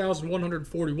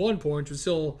 7,141 points, which is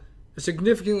still a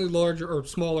significantly larger or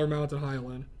smaller amount than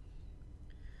Highland.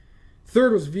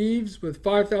 Third was Vives with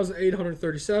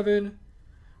 5,837.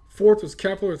 Fourth was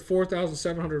Kepler with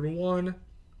 4,701.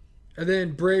 And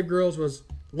then Brave Girls was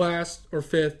last or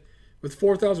fifth with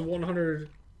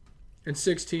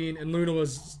 4,116, and Luna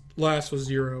was last with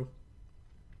 0.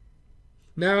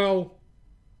 Now,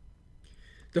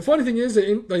 the funny thing is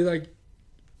they like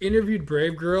interviewed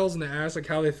Brave Girls and they asked like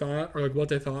how they thought or like what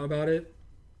they thought about it,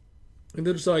 and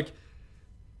they're just like,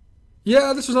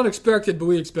 "Yeah, this was unexpected, but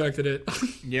we expected it."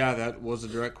 Yeah, that was a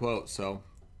direct quote. So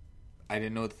I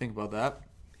didn't know what to think about that.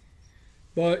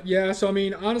 But yeah, so I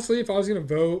mean, honestly, if I was gonna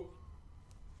vote,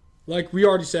 like we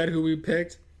already said who we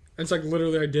picked, and it's like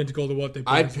literally identical to what they picked.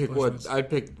 I'd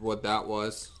pick what that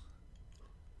was.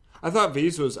 I thought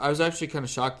V's was. I was actually kind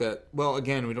of shocked that. Well,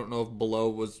 again, we don't know if Below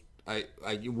was.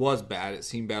 It was bad. It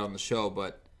seemed bad on the show,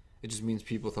 but it just means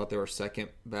people thought they were second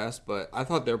best. But I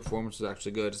thought their performance was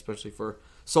actually good, especially for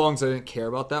songs I didn't care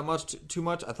about that much too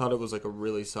much. I thought it was like a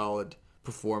really solid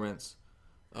performance.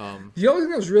 The only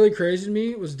thing that was really crazy to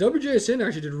me was WJSN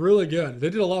actually did really good. They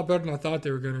did a lot better than I thought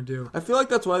they were going to do. I feel like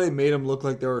that's why they made them look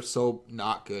like they were so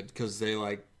not good, because they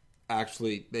were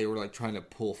like trying to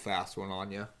pull fast one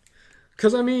on you.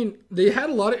 Because, I mean, they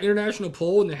had a lot of international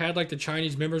pull and they had like the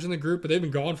Chinese members in the group, but they've been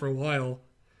gone for a while.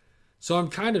 So I'm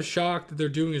kind of shocked that they're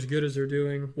doing as good as they're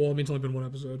doing. Well, I mean, it's only been one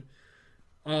episode.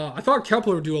 I thought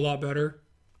Kepler would do a lot better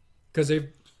because they've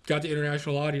got the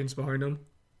international audience behind them.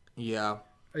 Yeah.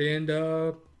 And,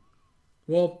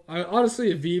 well,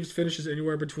 honestly, if Vives finishes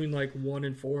anywhere between like 1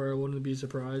 and 4, I wouldn't be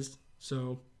surprised.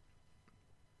 So,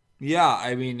 yeah,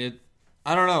 I mean,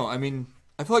 I don't know. I mean,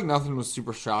 I feel like nothing was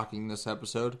super shocking this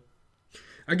episode.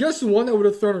 I guess the one that would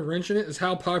have thrown a wrench in it is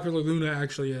how popular Luna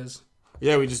actually is.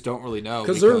 Yeah, we just don't really know.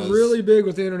 Because they're really big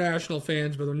with the international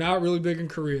fans, but they're not really big in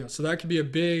Korea. So that could be a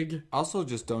big... Also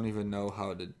just don't even know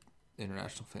how the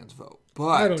international fans vote. But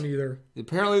I don't either.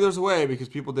 Apparently there's a way because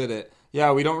people did it.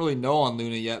 Yeah, we don't really know on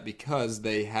Luna yet because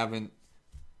they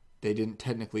didn't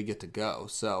technically get to go.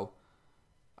 So,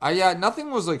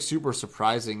 nothing was like super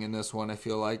surprising in this one, I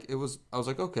feel like. I was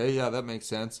like, okay, yeah, that makes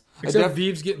sense. Except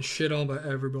Vives getting shit on by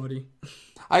everybody.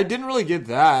 I didn't really get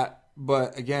that,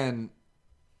 but again,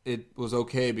 it was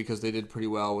okay because they did pretty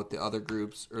well with the other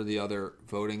groups or the other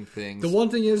voting things. The one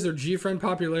thing is their G-Friend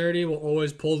popularity will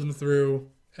always pull them through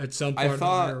at some point.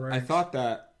 I thought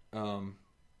that,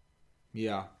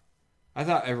 yeah. I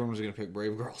thought everyone was going to pick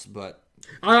Brave Girls, but...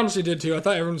 I honestly did too. I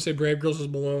thought everyone would say Brave Girls was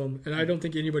below them, and I don't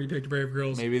think anybody picked Brave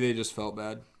Girls. Maybe they just felt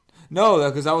bad. No,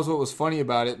 because that was what was funny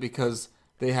about it, because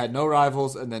they had no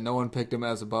rivals, and then no one picked them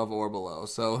as above or below.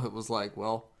 So it was like,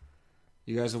 well,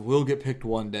 you guys will get picked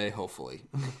one day, hopefully.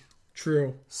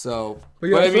 True. So,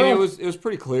 but I mean, it was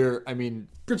pretty clear. I mean,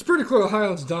 it's pretty clear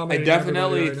Highland's dominating. I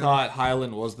definitely thought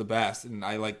Highland was the best, and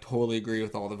I like totally agree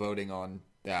with all the voting on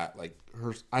that. Like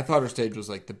I thought her stage was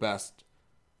like the best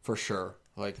for sure.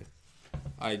 Like,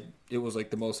 it was like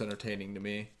the most entertaining to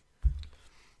me.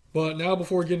 But now,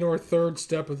 before we get into our third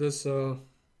step of this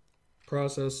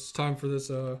process, it's time for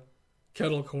this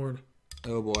kettle corn.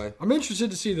 Oh boy, I'm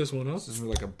interested to see this one. Huh? This is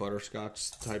like a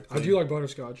butterscotch type thing. I do like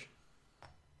butterscotch.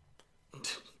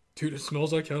 Dude, it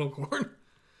smells like kettle corn.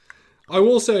 I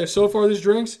will say, so far these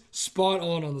drinks, spot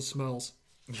on the smells.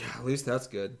 Yeah, at least that's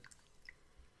good.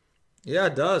 Yeah,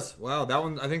 it does. Wow, that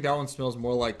one. I think that one smells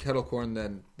more like kettle corn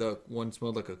than the one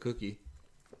smelled like a cookie.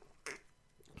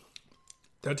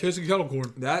 That tastes like kettle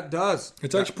corn. That does.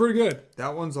 It's actually pretty good.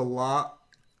 That one's a lot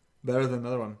better than the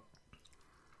other one.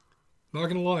 Not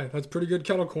gonna lie, that's pretty good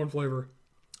kettle corn flavor.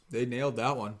 They nailed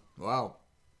that one. Wow.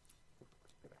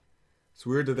 It's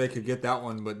weird that they could get that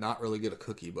one, but not really get a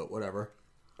cookie. But whatever.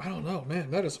 I don't know,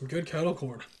 man. That is some good kettle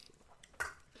corn.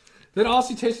 That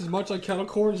honestly tastes as much like kettle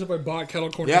corn as if I bought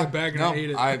kettle corn in a bag and I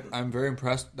ate it. I'm very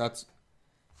impressed. That's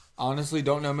honestly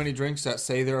don't know many drinks that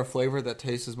say they're a flavor that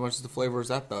tastes as much as the flavor as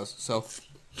that does. So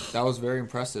that was very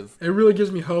impressive. It really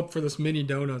gives me hope for this mini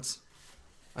donuts.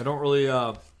 I don't really.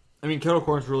 I mean, kettle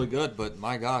corn's really good, but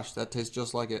my gosh, that tastes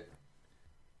just like it.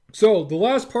 So the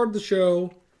last part of the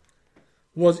show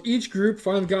was each group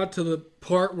finally got to the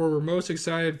part where we're most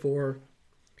excited for,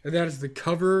 and that is the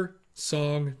cover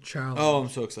song challenge. Oh, I'm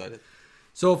so excited.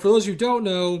 So for those who don't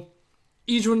know,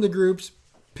 each one of the groups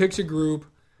picks a group,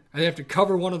 and they have to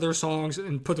cover one of their songs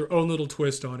and put their own little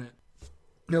twist on it.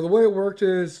 Now the way it worked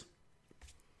is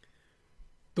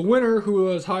the winner, who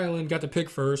was Highland, got to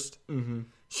pick first. Mm-hmm.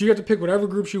 She got to pick whatever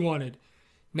group she wanted.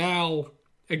 Now,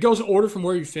 it goes in order from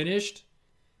where you finished.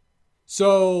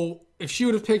 So if she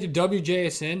would have picked a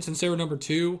WJSN, since they were number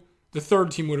 2, the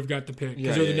third team would have got the pick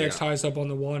because they're the next highest up on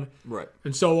the one. Right.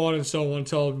 And so on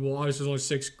until, well, obviously there's only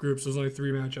 6 groups. There's only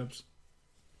 3 matchups.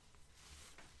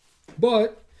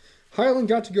 But Highland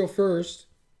got to go first.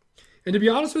 And to be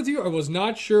honest with you, I was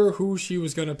not sure who she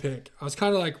was going to pick. I was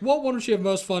kind of like, what one would she have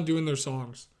most fun doing their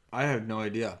songs? I have no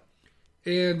idea.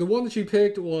 And the one that she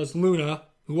picked was Luna.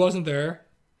 who wasn't there.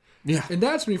 Yeah. And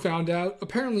that's when we found out,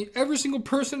 apparently, every single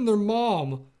person and their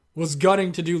mom was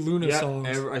gunning to do Luna songs.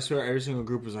 I swear every single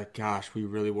group was like, gosh, we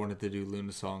really wanted to do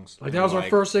Luna songs. Like, that was our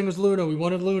first thing was Luna. We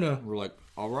wanted Luna. We're like,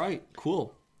 all right,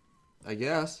 cool. I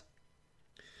guess.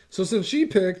 So since she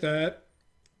picked that,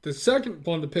 the second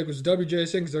one to pick was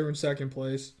WJSN because they were in second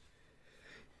place.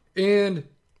 And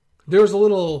there was a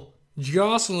little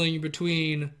jostling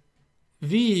between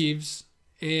Vives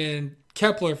and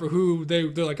Kepler for who they're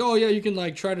like, oh yeah, you can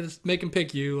like try to make him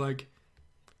pick you, like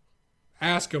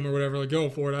ask him or whatever, like go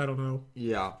for it, I don't know.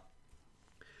 Yeah.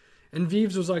 And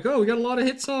Vives was like, oh, we got a lot of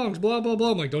hit songs, blah blah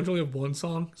blah. I'm like, don't you only have one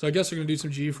song? So I guess they're gonna do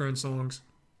some G-Friend songs.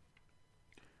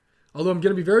 Although I'm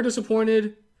gonna be very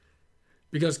disappointed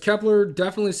because Kepler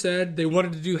definitely said they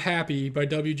wanted to do Happy by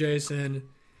WJSN,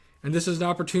 and this is an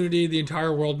opportunity the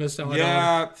entire world missed out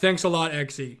on. Thanks a lot,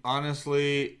 Exy.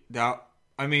 Honestly, I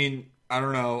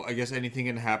don't know. I guess anything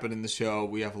can happen in the show.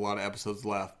 We have a lot of episodes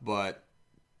left, but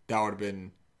that would have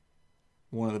been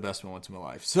one of the best moments of my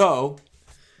life. So,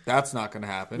 that's not going to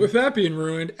happen. With that being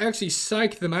ruined, actually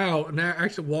psyched them out and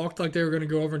actually walked like they were going to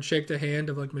go over and shake the hand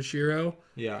of like Mashiro.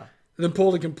 Yeah. And then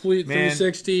pulled a complete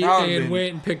 360 and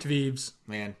went and picked Vives.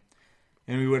 Man.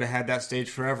 And we would have had that stage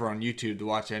forever on YouTube to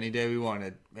watch any day we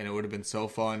wanted. And it would have been so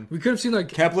fun. We could have seen like...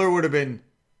 Kepler would have been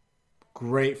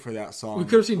great for that song. We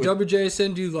could have seen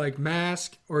WJSN do like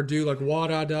Mask or do like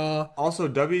Wadada. Also,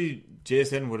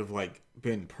 WJSN would have like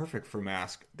been perfect for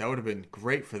Mask. That would have been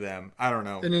great for them. I don't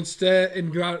know. And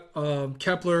instead, got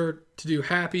Kepler to do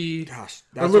Happy. Gosh,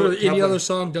 or literally any other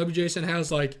song WJSN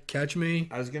has, like Catch Me.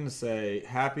 I was gonna say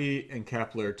Happy and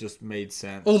Kepler just made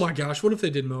sense. Oh my gosh, what if they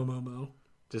did Momo?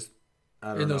 Just I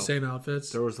don't know. In those same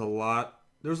outfits. There was a lot.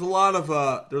 There was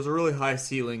a really high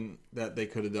ceiling that they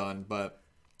could have done, but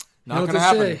not gonna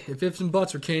happen. Say, if ifs and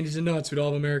buts were candies and nuts, we'd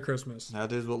all have a Merry Christmas.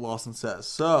 That is what Lawson says.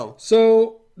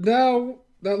 So now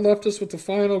that left us with the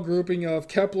final grouping of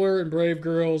Kepler and Brave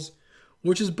Girls,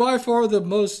 which is by far the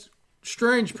most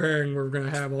strange pairing we're going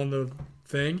to have on the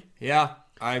thing. Yeah,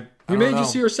 we may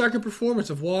just see our second performance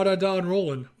of Wada, Da, and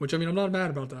Roland, which, I mean, I'm not mad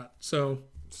about that. So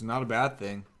it's not a bad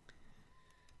thing.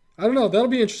 I don't know. That'll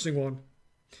be an interesting one.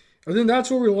 I think that's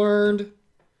where we learned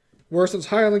where since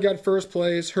Highland got first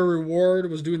place, her reward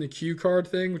was doing the cue card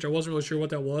thing, which I wasn't really sure what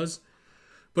that was.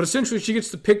 But essentially, she gets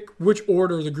to pick which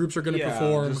order the groups are going to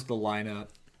perform. Just the lineup.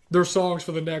 Their songs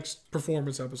for the next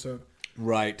performance episode.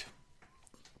 Right.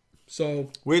 So,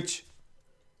 which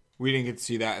we didn't get to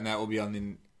see that, and that will be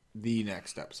on the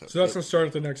next episode. So that's going to start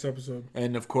at the next episode.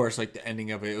 And of course, like the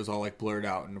ending of it was all like blurred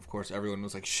out, and of course, everyone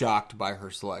was like shocked by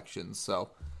her selections.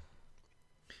 So,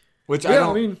 which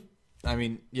yeah,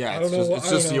 it's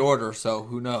just the order. So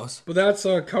who knows? But that's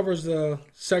covers the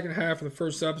second half of the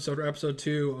first episode, or episode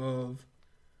 2 of.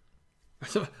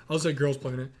 I'll say Girls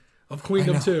Planet of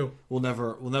Queendom 2. We'll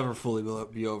never fully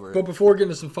be over it. But before getting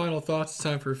to some final thoughts, it's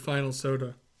time for Final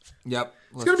Soda. Yep.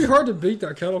 It's going to be hard to beat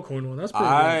that kettle corn one. That's pretty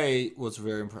good. I was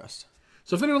very impressed.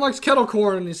 So if anyone likes kettle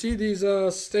corn and you see these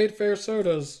State Fair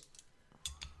sodas,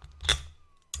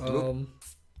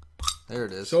 there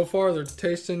it is. So far, they're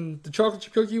tasting the chocolate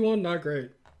chip cookie one, not great.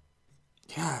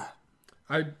 Yeah.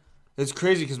 It's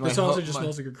crazy because it honestly just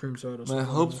smells like a cream soda. My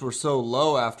hopes were so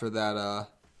low after that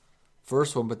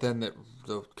first one, but then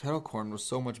the kettle corn was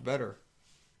so much better.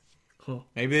 Huh.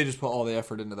 Maybe they just put all the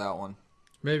effort into that one.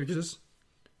 Maybe because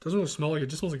it doesn't really smell like it. It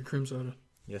just smells like a cream soda.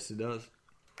 Yes, it does.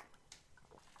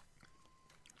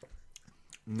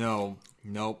 No.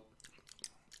 Nope.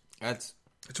 It's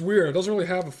weird. It doesn't really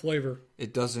have a flavor.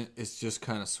 It doesn't. It's just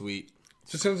kind of sweet.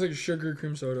 It just sounds like a sugary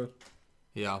cream soda.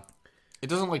 Yeah. It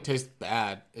doesn't like taste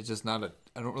bad. It's just not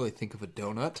I don't really think of a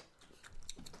donut.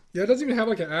 Yeah, it doesn't even have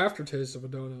like an aftertaste of a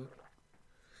donut.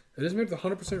 It is made with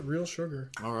 100% real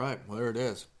sugar. All right. Well, there it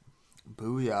is.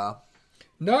 Booyah.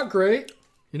 Not great.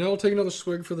 I'll take another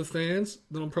swig for the fans.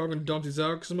 Then I'm probably going to dump these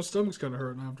out because my stomach's kind of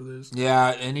hurting after this.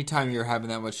 Yeah, anytime you're having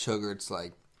that much sugar, it's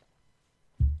like...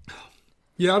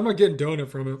 Yeah, I'm not getting donut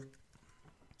from it.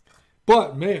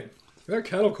 But, man, that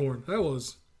kettle corn, that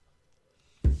was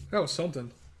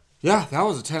something. Yeah, that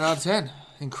was a 10 out of 10.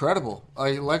 Incredible.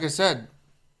 Like I said,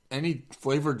 any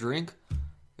flavored drink,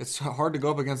 it's hard to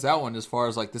go up against that one as far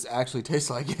as, like, this actually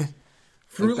tastes like it.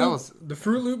 The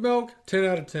Fruit Loop milk, 10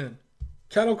 out of 10.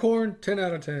 Kettle corn, 10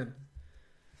 out of 10.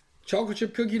 Chocolate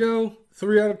chip cookie dough,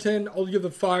 3 out of 10. I'll give the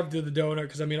 5 to the donut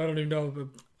because, I mean, I don't even know. But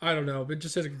I don't know. It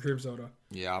just tastes like a cream soda.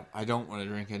 Yeah, I don't want to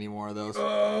drink any more of those.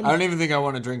 I don't even think I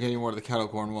want to drink any more of the kettle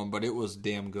corn one, but it was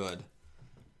damn good.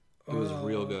 It was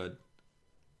real good.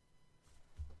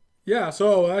 Yeah,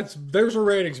 so there's our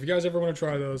ratings. If you guys ever want to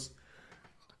try those.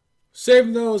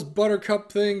 Save those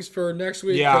buttercup things for next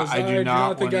week. Yeah, 'cause I do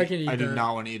not think want I can eat I do that.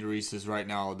 not want to eat a Reese's right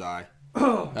now. I'll die.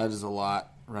 That is a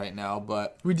lot right now,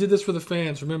 but We did this for the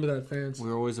fans. Remember that, fans.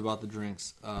 we're always about the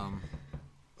drinks.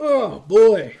 Oh,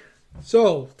 boy.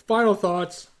 So, final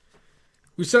thoughts.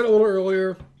 We said a little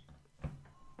earlier,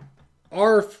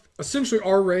 essentially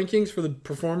our rankings for the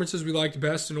performances we liked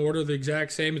best in order the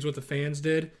exact same as what the fans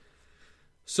did.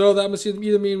 So that must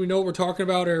either mean we know what we're talking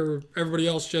about or everybody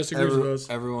else just agrees with us.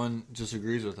 Everyone just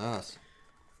agrees with us.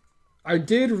 I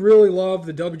did really love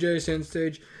the WJSN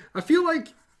stage. I feel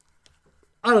like,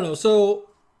 I don't know,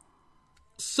 so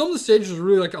some of the stages were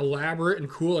really like elaborate and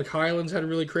cool. Like Highlands had a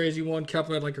really crazy one.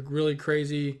 Kepler had like a really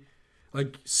crazy,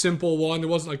 like simple one. There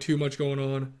wasn't like too much going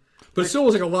on. But it still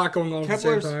was like a lot going on at the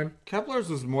same time. Kepler's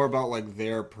was more about like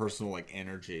their personal like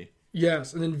energy.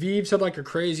 Yes, and then Vives had like a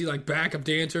crazy like backup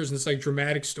dancers and this like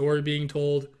dramatic story being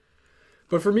told.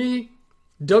 But for me,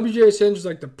 WJSN was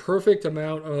like the perfect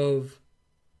amount of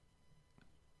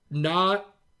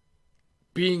not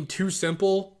being too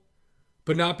simple,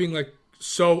 but not being like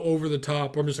so over the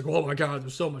top. Where I'm just like, oh my god,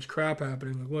 there's so much crap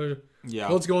happening. Like,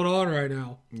 what's going on right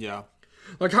now? Yeah.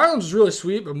 Like Highlands was really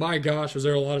sweet, but my gosh, was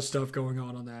there a lot of stuff going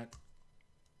on that.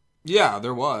 Yeah,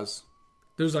 there was.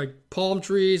 There's like palm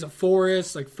trees, a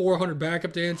forest, like 400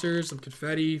 backup dancers, some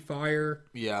confetti, fire.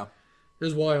 Yeah. It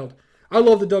was wild. I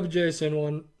love the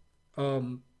WJSN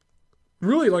one.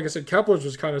 Really, like I said, Kepler's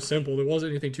was kind of simple. There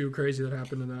wasn't anything too crazy that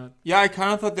happened in that. Yeah, I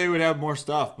kind of thought they would have more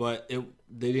stuff, but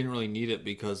they didn't really need it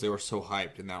because they were so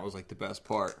hyped, and that was like the best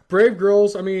part. Brave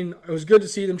Girls, I mean, it was good to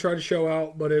see them try to show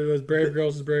out, but it was Brave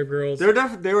Girls is Brave Girls.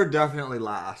 They were definitely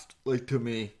last, like to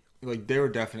me. Like they were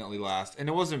definitely last, and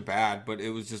it wasn't bad, but it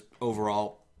was just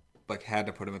overall like had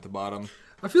to put them at the bottom.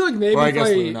 I feel like maybe or I guess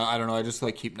Luna, I don't know. I just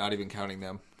like keep not even counting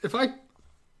them. If I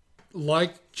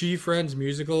like G Friend's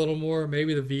music a little more,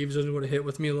 maybe the Vives would have hit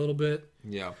with me a little bit.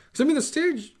 Yeah. Because I mean, the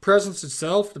stage presence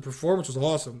itself, the performance was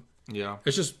awesome. Yeah.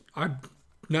 It's just I'm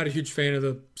not a huge fan of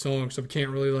the song, so I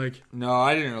can't really like. No,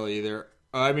 I didn't really either.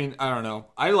 I mean, I don't know.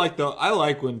 I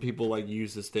like when people like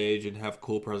use the stage and have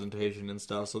cool presentation and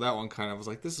stuff. So that one kind of was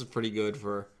like, this is pretty good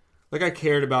for. Like I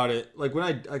cared about it. Like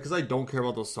because I don't care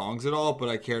about those songs at all, but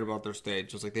I cared about their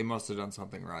stage. Just like they must have done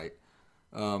something right.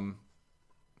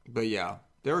 But yeah,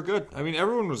 they were good. I mean,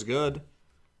 everyone was good.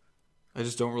 I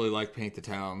just don't really like Paint the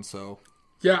Town, so.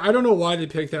 Yeah, I don't know why they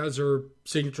picked that as their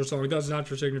signature song. That's not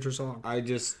your signature song.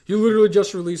 You literally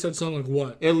just released that song like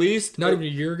what? At least not even a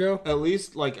year ago. At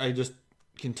least like I just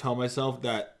can tell myself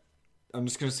that I'm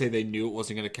just gonna say they knew it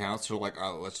wasn't gonna count, so like,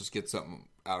 oh, let's just get something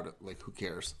out of like who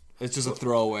cares? It's just a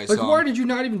throwaway song. Like, why did you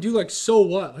not even do like So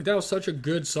What? Like that was such a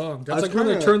good song. That's like when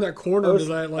they turned that corner to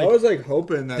that like I was like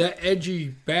hoping that edgy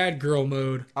bad girl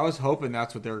mode. I was hoping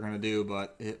that's what they were gonna do,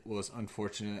 but it was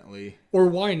unfortunately. Or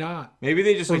why not? Maybe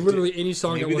they just or like, literally any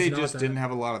song. Maybe that was they not just that. didn't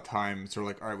have a lot of time, so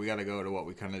like, all right, we got to go to what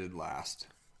we kind of did last.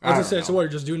 I was gonna say, so what?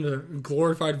 You're just doing the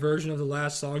glorified version of the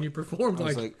last song you performed. I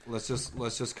was like, let's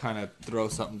just kind of throw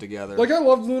something together. Like I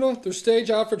loved Luna. Their stage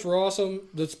outfits were awesome.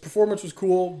 The performance was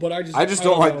cool, but I just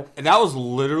don't like. And that was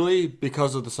literally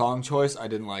because of the song choice. I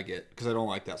didn't like it because I don't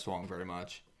like that song very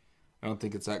much. I don't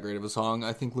think it's that great of a song.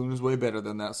 I think Luna's way better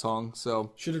than that song.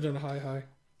 So should have done a high.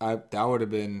 That would have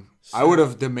been. I would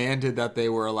have demanded that they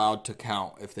were allowed to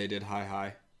count if they did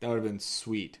high. That would have been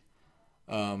sweet.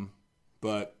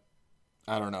 But.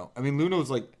 I don't know. I mean, Luna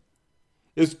was like,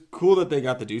 it's cool that they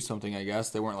got to do something, I guess.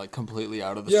 They weren't like completely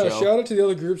out of the show. Yeah, shout out to the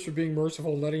other groups for being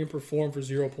merciful and letting him perform for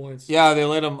 0 points. Yeah, they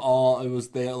let them all.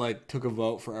 They like took a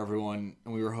vote for everyone,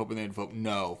 and we were hoping they'd vote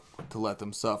no to let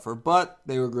them suffer. But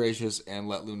they were gracious and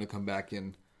let Luna come back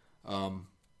and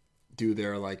do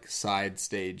their like side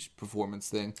stage performance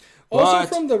thing. Also,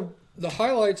 from the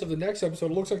highlights of the next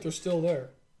episode, it looks like they're still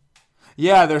there.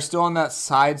 Yeah, they're still on that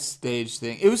side stage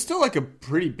thing. It was still like a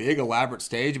pretty big, elaborate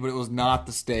stage, but it was not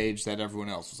the stage that everyone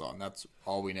else was on. That's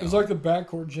all we know. It was like the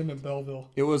backcourt gym at Belleville.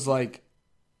 It was like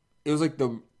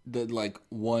the like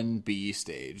 1B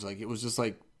stage. Like it was just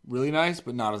like really nice,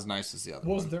 but not as nice as the other. It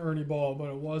wasn't the Ernie Ball, but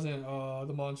it wasn't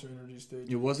the Monster Energy stage.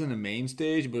 It wasn't the main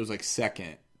stage, but it was like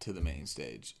second to the main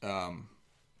stage.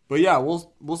 But yeah,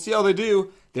 we'll see how they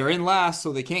do. They're in last,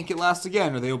 so they can't get last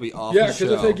again, or they'll be off. Yeah, because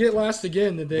if they get last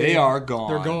again, then they are gone.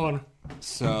 They're gone.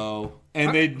 So,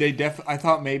 and I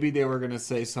thought maybe they were gonna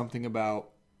say something about,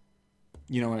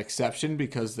 an exception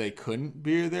because they couldn't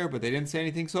be there, but they didn't say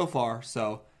anything so far.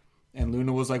 So, and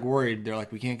Luna was like worried. They're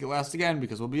like, we can't get last again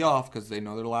because we'll be off because they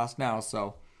know they're last now.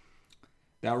 So,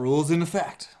 that rule is in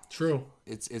effect. True.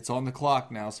 It's on the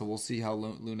clock now, so we'll see how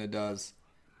Luna does.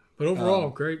 But overall,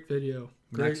 great video.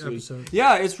 Great episode.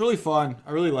 Yeah, it's really fun.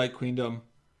 I really like Queendom.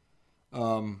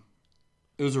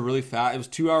 it was a really fast. It was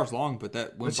 2 hours long, but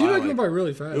that went It seemed by like it went by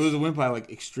really fast. It went by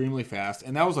like extremely fast,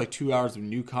 and that was like 2 hours of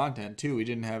new content too. We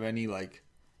didn't have any like,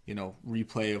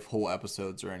 replay of whole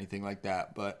episodes or anything like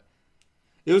that, but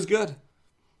it was good.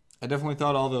 I definitely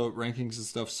thought all the rankings and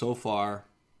stuff so far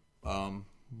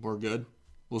were good.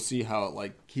 We'll see how it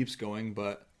like keeps going,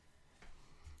 but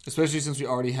especially since we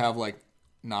already have like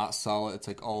not solid. It's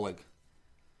like all like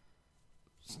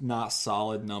not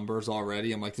solid numbers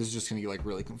already. I'm like, this is just gonna get like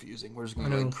really confusing. We're just gonna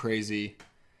go like crazy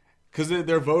because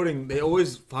they're voting. They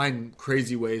always find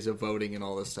crazy ways of voting and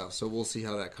all this stuff. So we'll see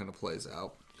how that kind of plays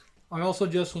out. I also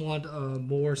just want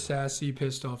more sassy,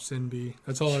 pissed off Cindy.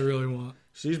 That's all I really want.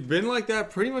 She's been like that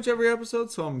pretty much every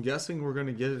episode, so I'm guessing we're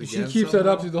gonna get it again. She keeps that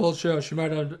up through the whole show. She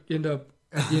might end up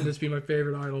at the end just being my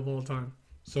favorite idol of all time.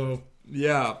 So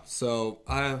yeah, so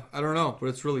I don't know, but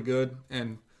it's really good,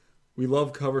 and we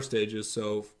love cover stages.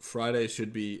 So Friday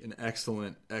should be an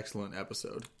excellent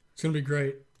episode. It's gonna be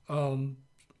great.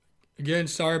 Again,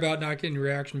 sorry about not getting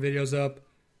reaction videos up.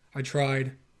 I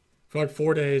tried for like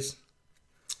 4 days.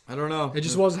 I don't know. It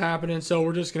just wasn't happening, so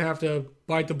we're just going to have to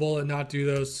bite the bullet and not do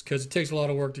those because it takes a lot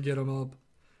of work to get them up.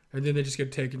 And then they just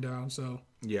get taken down, so.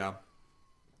 Yeah.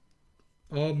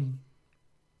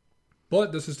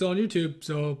 But this is still on YouTube,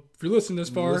 so if you're listening this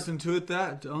far. Listen to it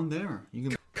on there. You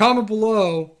can comment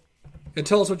below and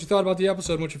tell us what you thought about the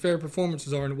episode and what your favorite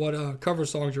performances are and what cover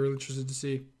songs you're interested to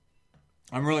see.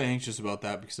 I'm really anxious about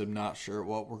that because I'm not sure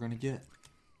what we're going to get.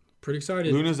 Pretty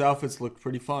excited. Luna's outfits looked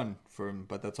pretty fun,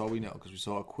 but that's all we know because we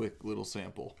saw a quick little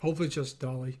sample. Hopefully it's just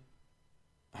Dolly.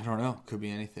 I don't know. Could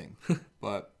be anything.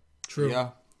 But, true. Yeah.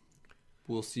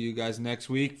 We'll see you guys next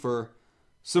week for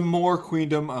some more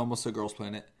Queendom. I almost said Girls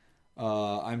Planet.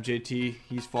 I'm JT.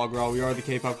 He's Fogral. We are the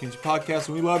K-Pop Kimchi Podcast,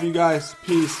 and we love you guys.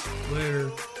 Peace.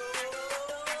 Later.